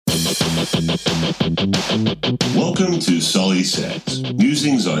Welcome to Sully Says,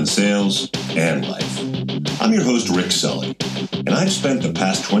 musings on sales and life. I'm your host, Rick Sully, and I've spent the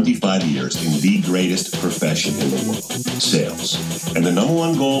past 25 years in the greatest profession in the world, sales. And the number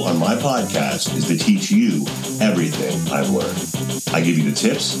one goal on my podcast is to teach you everything I've learned. I give you the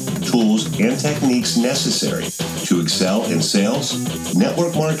tips, tools, and techniques necessary to excel in sales,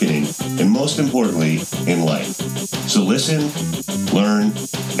 network marketing, and most importantly, in life. So listen, learn,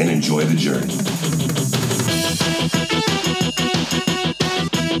 and enjoy the journey.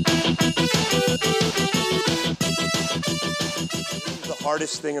 The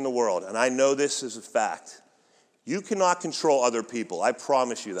hardest thing in the world, and I know this is a fact. You cannot control other people. I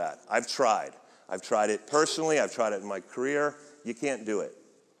promise you that. I've tried. I've tried it personally. I've tried it in my career. You can't do it.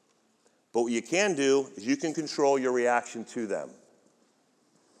 But what you can do is you can control your reaction to them.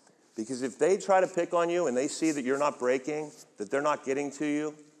 Because if they try to pick on you and they see that you're not breaking, that they're not getting to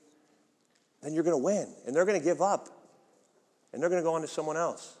you, then you're going to win. And they're going to give up. And they're going to go on to someone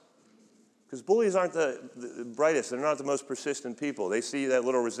else. Because bullies aren't the brightest. They're not the most persistent people. They see that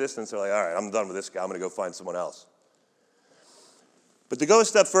little resistance. They're like, all right, I'm done with this guy. I'm going to go find someone else. But to go a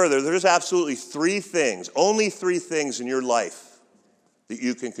step further, there's absolutely only three things in your life that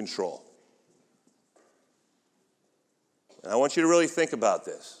you can control. And I want you to really think about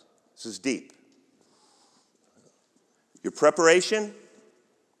this. This is deep. Your preparation,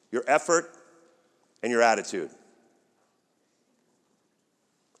 your effort, and your attitude.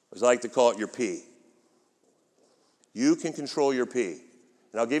 As I like to call it, your P. You can control your P.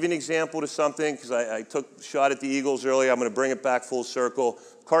 And I'll give you an example to something, because I took a shot at the Eagles earlier. I'm going to bring it back full circle.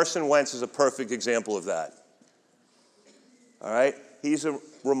 Carson Wentz is a perfect example of that. All right? He's a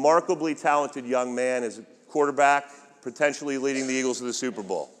remarkably talented young man as a quarterback, potentially leading the Eagles to the Super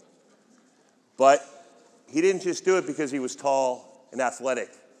Bowl. But he didn't just do it because he was tall and athletic.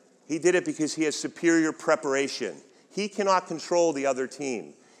 He did it because he has superior preparation. He cannot control the other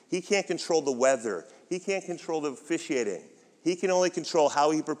team. He can't control the weather. He can't control the officiating. He can only control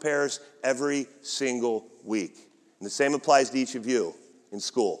how he prepares every single week. And the same applies to each of you in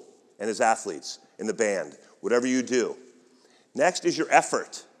school and as athletes, in the band, whatever you do. Next is your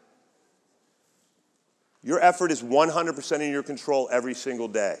effort. Your effort is 100% in your control every single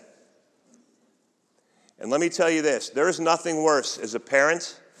day. And let me tell you this, there is nothing worse as a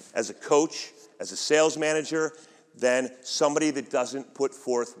parent, as a coach, as a sales manager, than somebody that doesn't put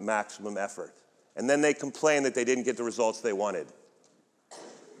forth maximum effort. And then they complain that they didn't get the results they wanted.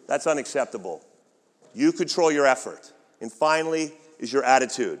 That's unacceptable. You control your effort. And finally is your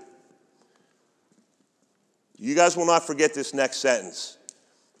attitude. You guys will not forget this next sentence,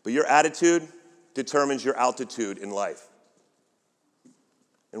 but your attitude determines your altitude in life.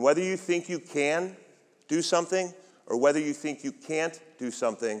 And whether you think you can do something or whether you think you can't do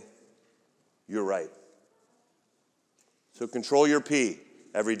something, you're right. So control your P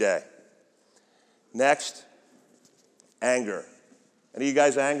every day. Next, anger. Any of you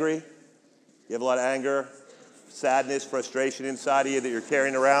guys angry? You have a lot of anger, sadness, frustration inside of you that you're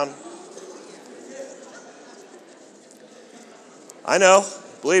carrying around? I know.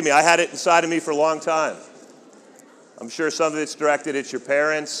 Believe me, I had it inside of me for a long time. I'm sure some of it's directed at your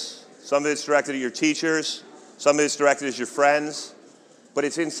parents, some of it's directed at your teachers, some of it's directed at your friends, but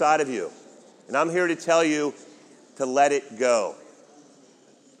it's inside of you. And I'm here to tell you to let it go.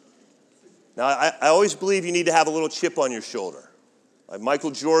 Now, I always believe you need to have a little chip on your shoulder. Like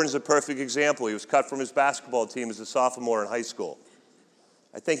Michael Jordan's a perfect example. He was cut from his basketball team as a sophomore in high school.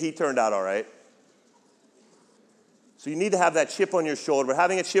 I think he turned out all right. So you need to have that chip on your shoulder. But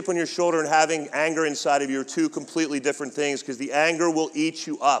having a chip on your shoulder and having anger inside of you are two completely different things, because the anger will eat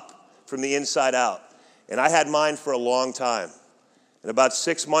you up from the inside out. And I had mine for a long time. And about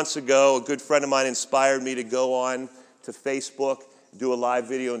 6 months ago, a good friend of mine inspired me to go on to Facebook, do a live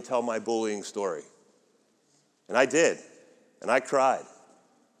video, and tell my bullying story. And I did. And I cried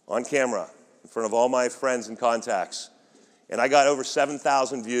on camera in front of all my friends and contacts. And I got over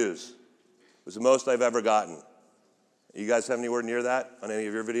 7,000 views. It was the most I've ever gotten. You guys have anywhere near that on any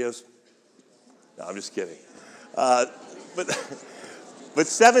of your videos? No, I'm just kidding. But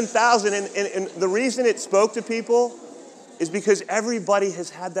 7,000, and the reason it spoke to people is because everybody has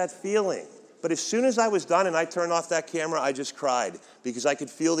had that feeling. But as soon as I was done and I turned off that camera, I just cried because I could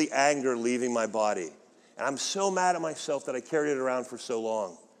feel the anger leaving my body. And I'm so mad at myself that I carried it around for so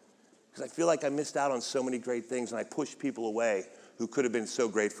long, because I feel like I missed out on so many great things and I pushed people away who could have been so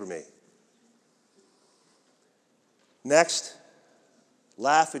great for me. Next,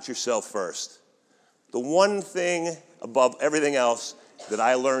 laugh at yourself first. The one thing above everything else that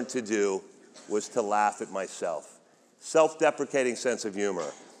I learned to do was to laugh at myself. Self-deprecating sense of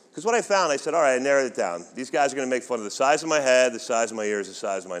humor. Because what I found, I said, all right, I narrowed it down. These guys are going to make fun of the size of my head, the size of my ears, the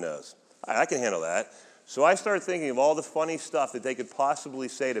size of my nose. All right, I can handle that. So I started thinking of all the funny stuff that they could possibly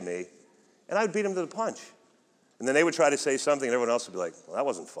say to me, and I would beat them to the punch. And then they would try to say something, and everyone else would be like, well, that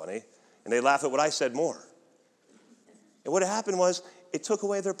wasn't funny. And they'd laugh at what I said more. And what happened was, it took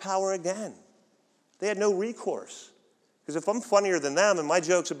away their power again. They had no recourse. Because if I'm funnier than them, and my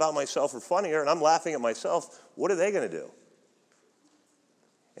jokes about myself are funnier, and I'm laughing at myself, what are they going to do?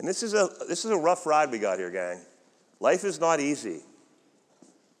 And this is a rough ride we got here, gang. Life is not easy.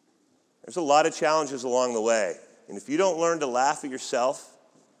 There's a lot of challenges along the way. And if you don't learn to laugh at yourself,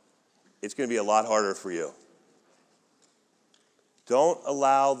 it's going to be a lot harder for you. Don't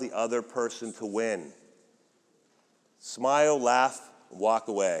allow the other person to win. Smile, laugh, and walk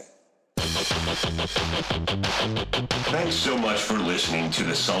away. Thanks so much for listening to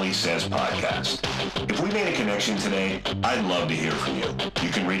the Sully Says podcast. If we made a connection today, I'd love to hear from you. You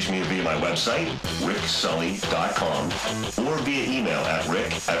can reach me via my website, ricksully.com, or via email at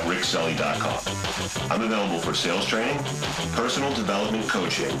rick@ricksully.com. I'm available for sales training, personal development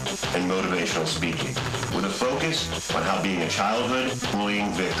coaching, and motivational speaking, with a focus on how being a childhood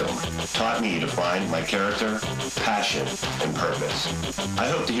bullying victim taught me to find my character, passion, and purpose. I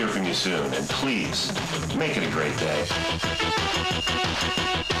hope to hear from you soon, and please, make it a great day.